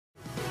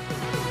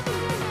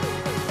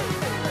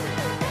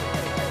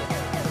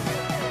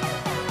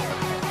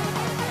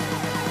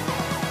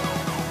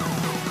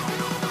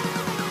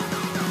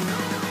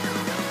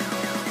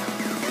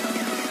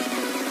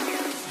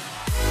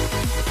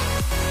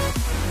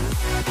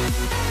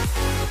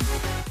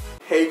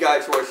Hey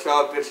guys, what's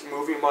up? This is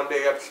Movie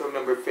Monday, episode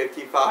number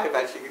 55.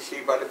 As you can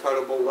see by the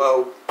title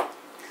below,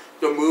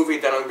 the movie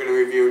that I'm going to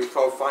review is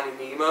called Finding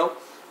Nemo.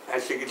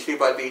 As you can see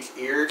by these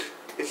ears,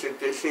 it's a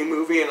Disney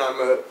movie and I'm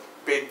a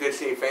big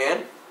Disney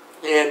fan.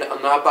 And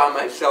I'm not by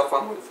myself,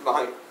 I'm with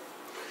my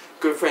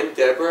good friend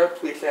Deborah.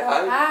 Please say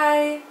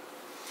hi.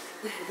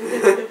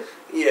 Hi.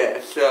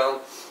 Yeah,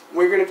 so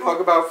we're going to talk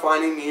about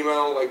Finding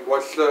Nemo, like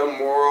what's the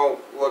moral,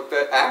 what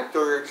the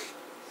actors,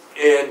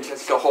 and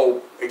just the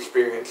whole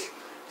experience.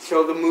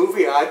 So the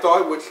movie, I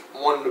thought, was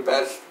one of the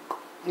best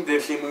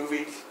Disney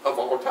movies of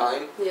all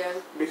time. Yeah.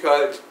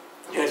 Because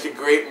it has a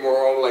great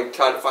moral, like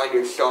try to find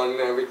your son and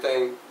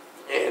everything.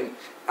 And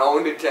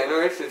Ellen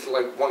DeGeneres is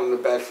like one of the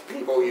best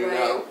people you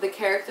know. The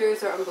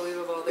characters are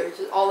unbelievable. They're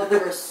just, all of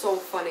them are so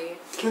funny.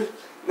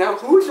 Now,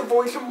 who's the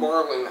voice of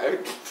Marlin? I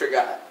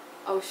forgot.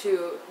 Oh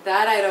shoot,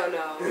 that I don't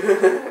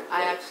know.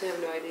 I actually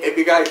have no idea. If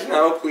you guys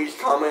know, please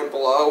comment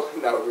below.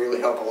 That would really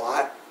help a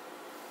lot.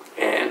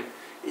 And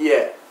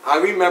yeah, I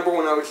remember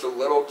when I was a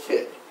little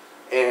kid,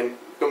 and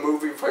the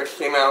movie first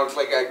came out. I was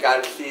like, I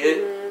gotta see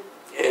it,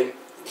 and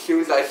as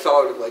soon as I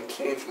saw it, it like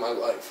changed my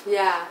life.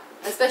 Yeah,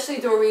 especially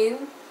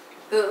Doreen.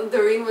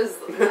 Doreen was,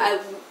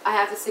 I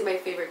have to say, my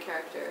favorite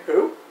character.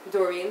 Who?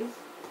 Doreen.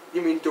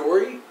 You mean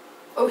Dory?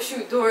 Oh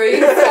shoot, Dory.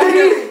 Sorry.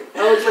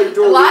 I was like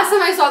Dory. The last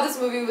time I saw this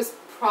movie was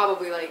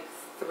probably like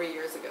 3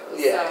 years ago.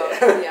 Yeah.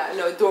 So, yeah,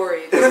 no,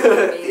 Dory. This is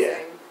amazing. Yeah.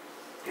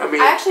 I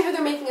mean, I actually heard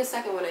they're making a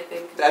second one, I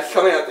think. That's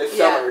coming out this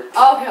summer.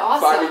 Oh, okay,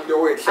 awesome. Finding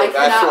Dory, so I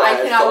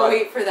cannot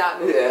wait for that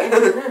movie.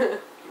 Yeah.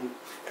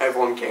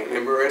 Everyone can.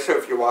 And Marissa,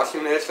 if you're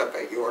watching this, I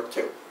bet you are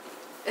too.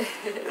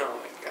 Oh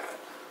my god.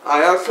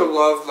 I also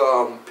love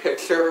the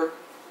picture,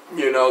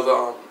 you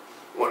know,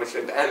 what is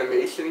it, the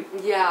animation?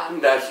 Yeah.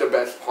 That's the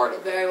best part of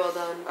it. Very well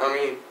done. I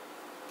mean,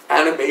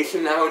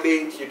 animation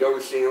nowadays, you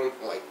don't see them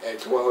like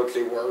as well as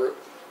they were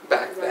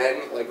back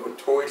then, like with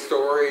Toy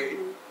Story,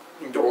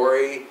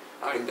 Dory,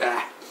 I mean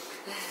that.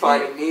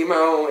 Finding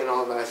Nemo and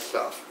all that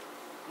stuff.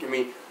 I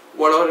mean,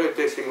 what other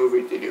Disney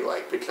movie did you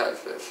like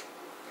besides this?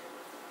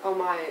 Oh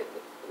my,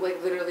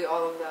 like literally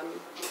all of them.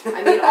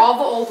 I mean, all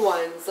the old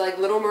ones, like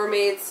Little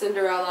Mermaid,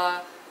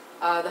 Cinderella,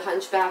 The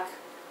Hunchback.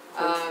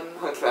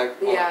 Hunchback.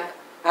 Yeah.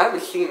 I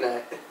haven't seen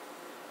that.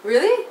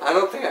 Really? I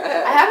don't think I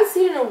have. I haven't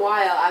seen it in a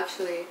while,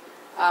 actually.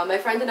 My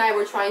friend and I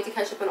were trying to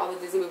catch up on all the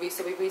Disney movies,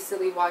 so we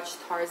recently watched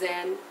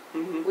Tarzan.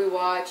 We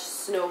watched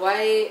Snow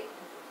White.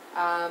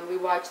 We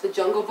watched The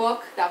Jungle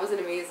Book. That was an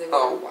amazing one.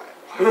 Oh,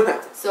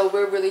 wow. So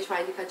we're really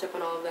trying to catch up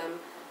on all of them.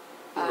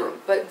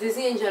 But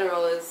Disney in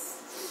general is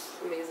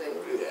amazing.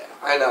 Yeah,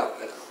 I know.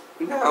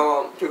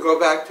 Now, to go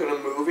back to the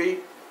movie,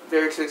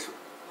 there's this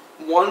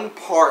one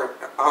part,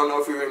 I don't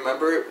know if you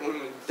remember it, when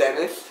the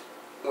dentist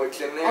was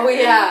in there. Oh,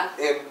 yeah.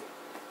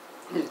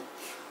 And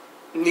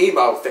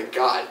Nemo, thank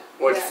God,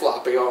 was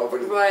flopping all over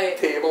the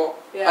table.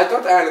 Yeah. I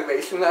thought the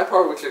animation of that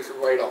part was just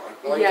right on.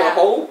 Like, the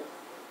whole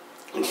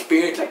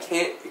experience, I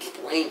can't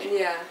explain it.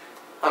 Yeah.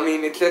 I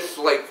mean, it's just,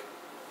 like,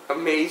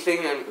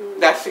 amazing,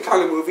 and that's the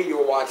kind of movie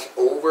you'll watch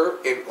over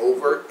and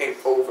over and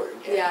over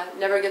again. Yeah,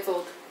 never gets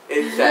old.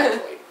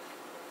 Exactly.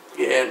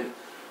 And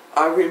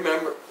I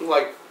remember,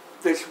 like,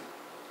 this,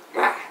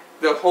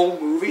 the whole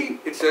movie,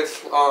 it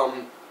just,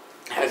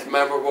 has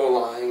memorable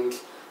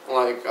lines,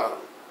 like,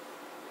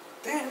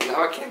 damn,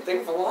 now I can't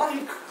think of a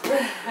line.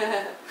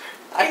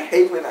 I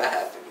hate when that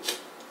happens.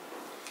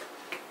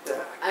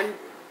 I'm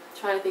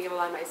trying to think of a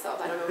line myself.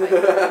 I don't know if I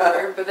can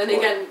remember, but then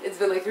again, it's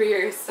been like 3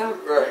 years, so.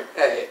 Right,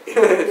 hey, it's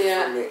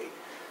for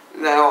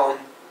me. Now,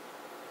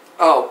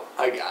 oh,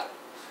 I got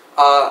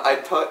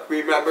it.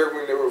 Remember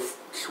when they were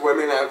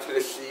swimming out to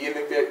the sea in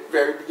the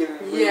very beginning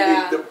of the movie,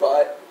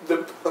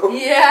 the boat?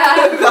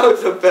 Yeah. That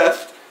was the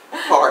best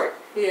part.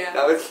 Yeah.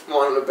 That was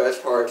one of the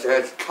best parts. It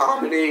has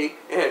comedy,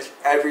 it has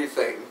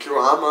everything.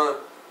 Drama,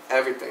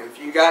 everything. If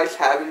you guys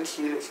haven't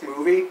seen this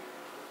movie,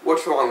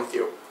 what's wrong with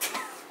you?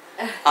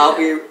 I'll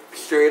be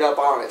straight up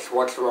honest.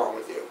 What's wrong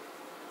with you?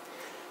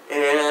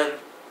 And,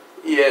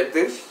 yeah,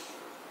 this,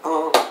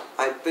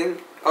 I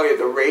think,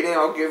 the rating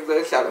I'll give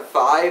this out of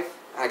 5,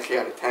 actually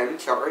out of 10,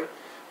 sorry.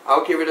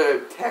 I'll give it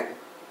a 10.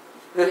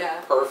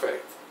 Yeah.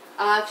 Perfect.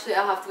 Actually,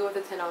 I'll have to go with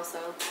a 10 also.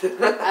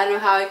 I don't know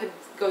how I could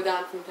go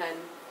down from 10.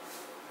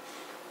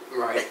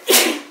 Right.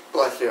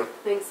 Bless you.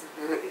 Thanks.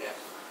 Yeah.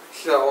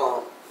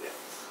 So,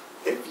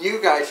 if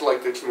you guys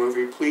like this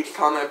movie, please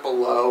comment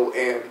below,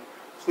 and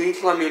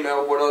please let me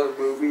know what other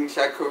movies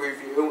I could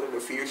review in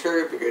the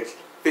future, because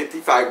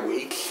 55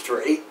 weeks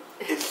straight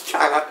is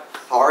kind of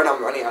hard.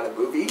 I'm running out of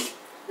movies.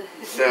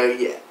 So,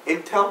 yeah.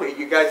 And tell me,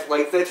 you guys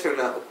like this or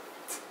no?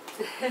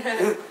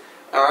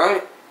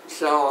 Alright.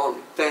 So,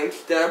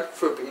 thanks, Deb,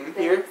 for being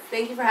here.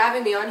 Thank you for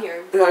having me on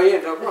here. Oh, yeah,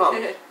 no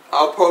problem.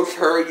 I'll post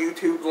her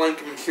YouTube link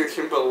in the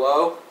description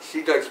below.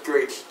 She does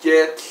great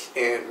skits,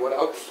 and what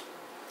else?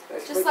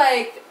 Just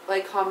like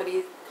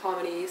comedy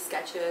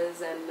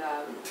sketches and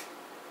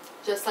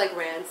just like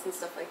rants and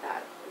stuff like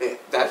that. Yeah,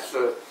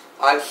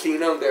 I've seen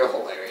them. They're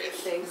hilarious.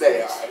 Thanks.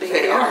 They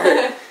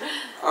are.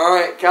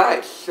 Alright,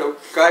 guys, so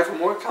subscribe for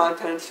more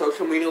content,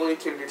 social media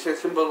links in the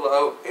description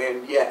below,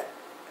 and yeah,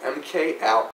 MK out.